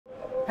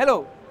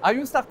Hello, are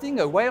you starting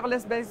a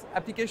wireless-based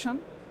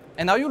application?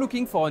 And are you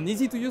looking for an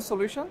easy-to-use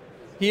solution?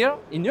 Here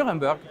in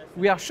Nuremberg,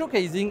 we are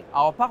showcasing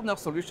our partner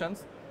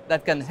solutions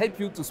that can help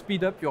you to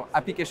speed up your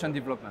application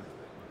development.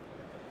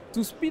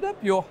 To speed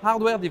up your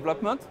hardware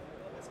development,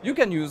 you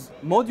can use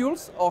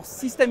modules or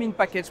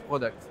system-in-package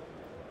products.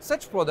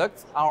 Such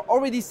products are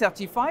already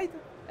certified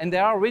and they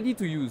are ready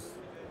to use.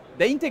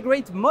 They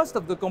integrate most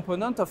of the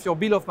components of your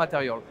bill of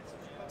material,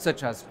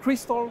 such as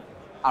crystal,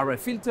 RF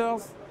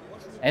filters,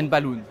 and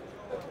balloon.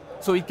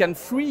 So it can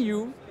free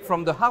you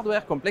from the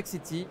hardware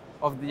complexity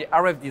of the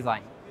RF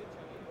design.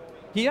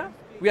 Here,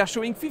 we are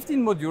showing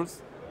 15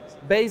 modules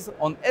based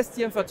on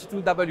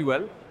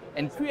STM32WL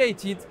and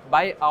created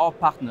by our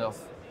partners.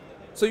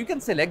 So you can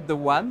select the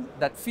one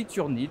that fits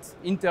your needs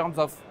in terms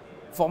of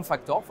form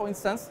factor, for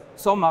instance.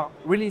 Some are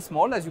really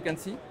small, as you can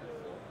see,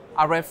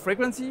 RF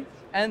frequency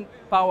and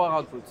power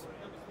output.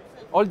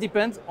 All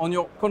depends on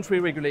your country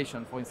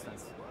regulation, for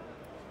instance.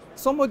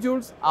 Some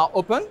modules are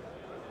open,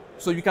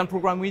 so you can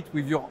program it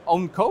with your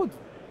own code.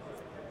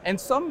 And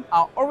some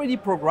are already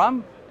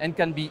programmed and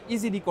can be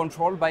easily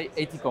controlled by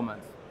AT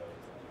commands.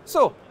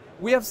 So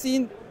we have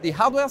seen the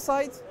hardware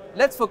side.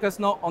 Let's focus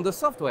now on the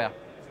software,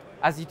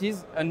 as it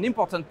is an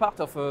important part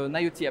of an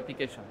IoT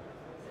application.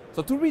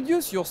 So to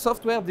reduce your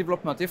software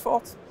development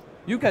effort,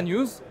 you can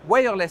use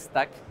wireless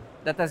stack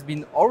that has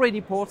been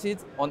already ported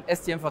on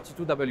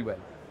STM32WL.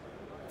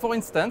 For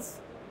instance,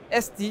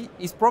 ST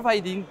is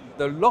providing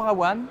the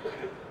LoRaWAN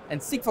and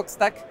Sigfox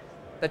stack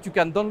that you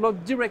can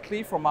download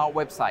directly from our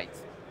website.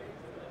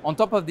 On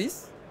top of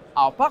this,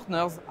 our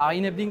partners are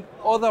enabling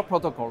other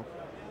protocols,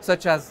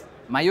 such as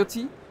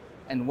MyOT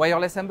and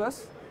Wireless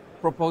M-Bus,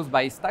 proposed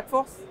by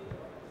Stackforce,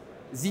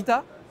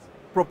 Zeta,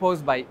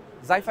 proposed by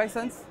Zi-Fi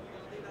Sense,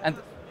 and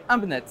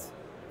AmpNet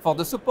for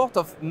the support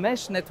of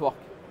mesh network,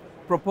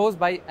 proposed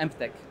by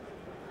AmpTech.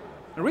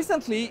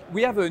 Recently,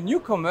 we have a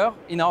newcomer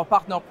in our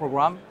partner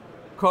program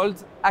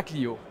called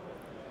Aclio.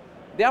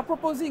 They are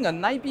proposing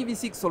an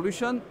IPv6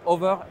 solution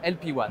over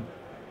LP1.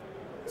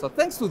 So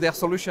thanks to their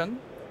solution,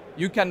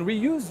 you can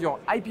reuse your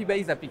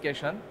IP-based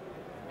application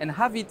and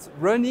have it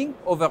running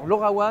over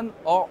LoRaWAN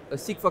or a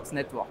Sigfox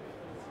network.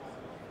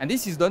 And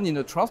this is done in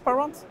a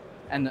transparent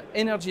and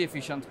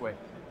energy-efficient way.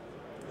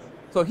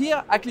 So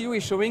here, Aclio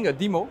is showing a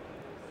demo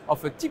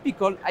of a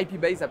typical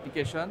IP-based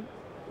application,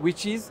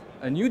 which is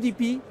an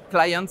UDP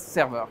client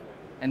server.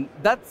 And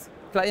that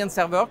client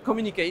server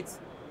communicates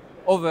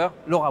over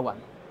LoRaWAN.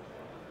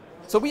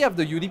 So we have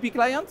the UDP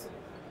client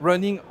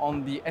running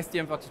on the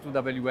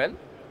STM32WL,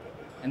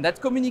 and that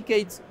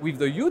communicates with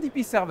the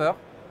UDP server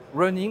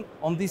running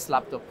on this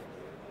laptop.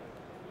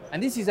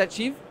 And this is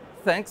achieved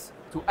thanks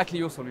to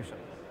Aclio solution.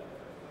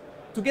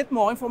 To get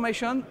more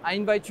information, I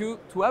invite you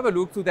to have a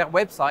look to their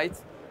website,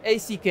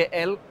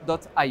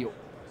 ackl.io.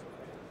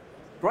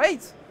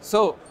 Great!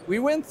 So we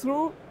went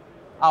through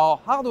our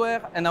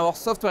hardware and our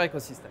software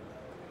ecosystem.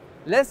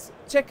 Let's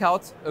check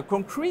out a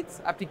concrete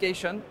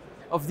application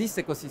of this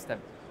ecosystem.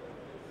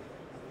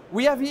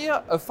 We have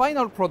here a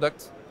final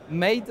product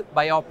made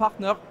by our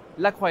partner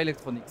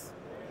STMicroelectronics.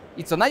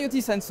 It's an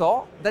IoT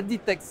sensor that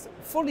detects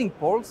falling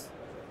poles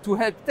to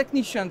help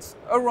technicians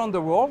around the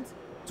world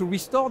to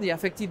restore the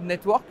affected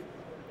network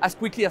as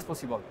quickly as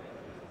possible.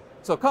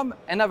 So come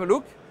and have a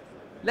look.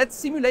 Let's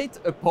simulate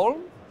a pole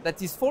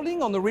that is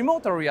falling on a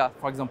remote area,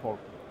 for example.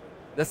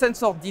 The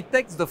sensor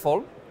detects the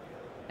fall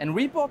and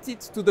reports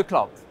it to the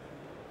cloud.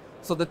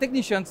 So the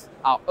technicians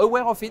are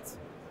aware of it,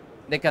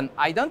 they can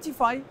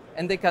identify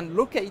and they can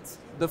locate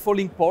the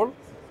falling pole,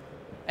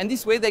 and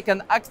this way they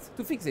can act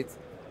to fix it.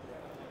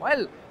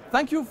 Well,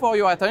 thank you for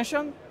your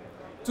attention.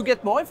 To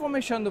get more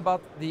information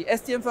about the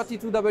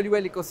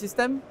STM32WL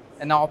ecosystem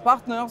and our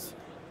partners,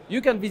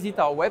 you can visit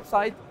our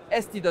website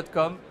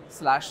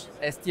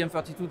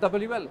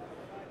st.com/STM32WL.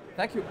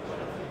 Thank you.